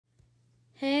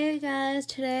Hey guys,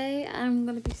 today I'm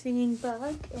going to be singing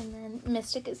Bug, and then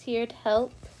Mystic is here to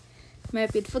help, my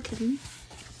beautiful kitten.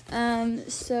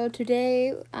 So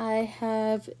today I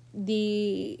have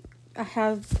the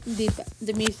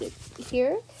music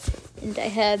here, and I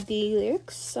have the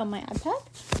lyrics on my iPad.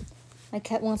 My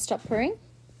cat won't stop purring.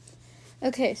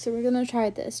 Okay, so we're going to try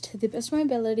this to the best of my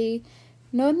ability.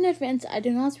 Note in advance, I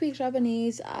do not speak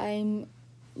Japanese. I'm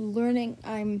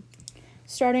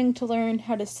starting to learn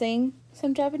how to sing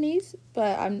some Japanese,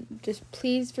 but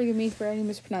please forgive me for any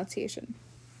mispronunciation.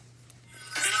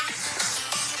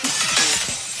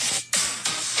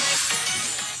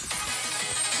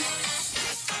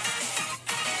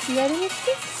 You ready,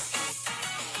 Misty?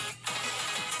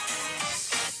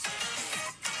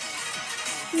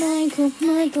 Michael,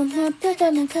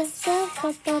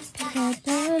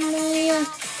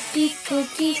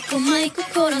 Kiko, Michael,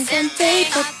 Corin, Sensei,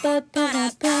 Papa,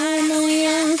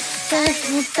 Paranoia,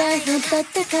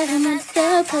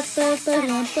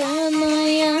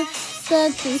 Paranoia,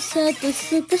 Satu,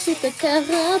 Super, Super,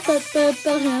 Cara, Papa,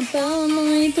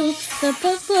 Paranoia,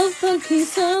 Papa, Fucking,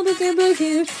 Sabu,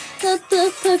 Boogie, Papa,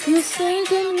 Fucking,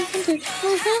 Satan,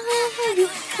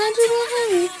 Country,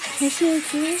 I should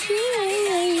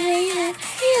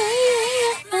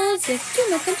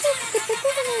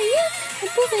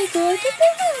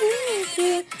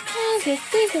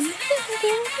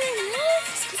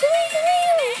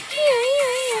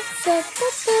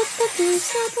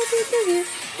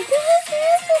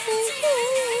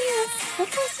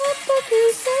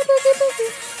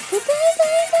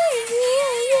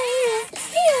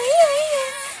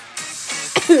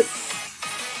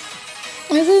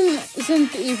This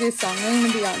isn't the easiest song, I'm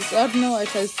gonna be honest. I don't know why I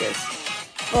chose this.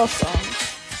 All songs.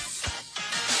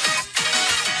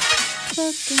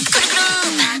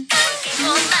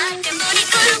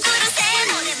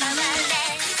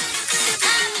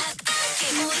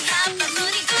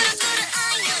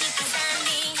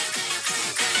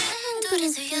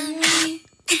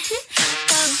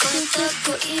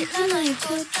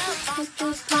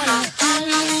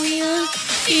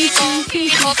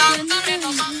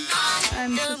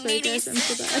 I'm so sorry guys, I'm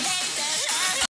so bad.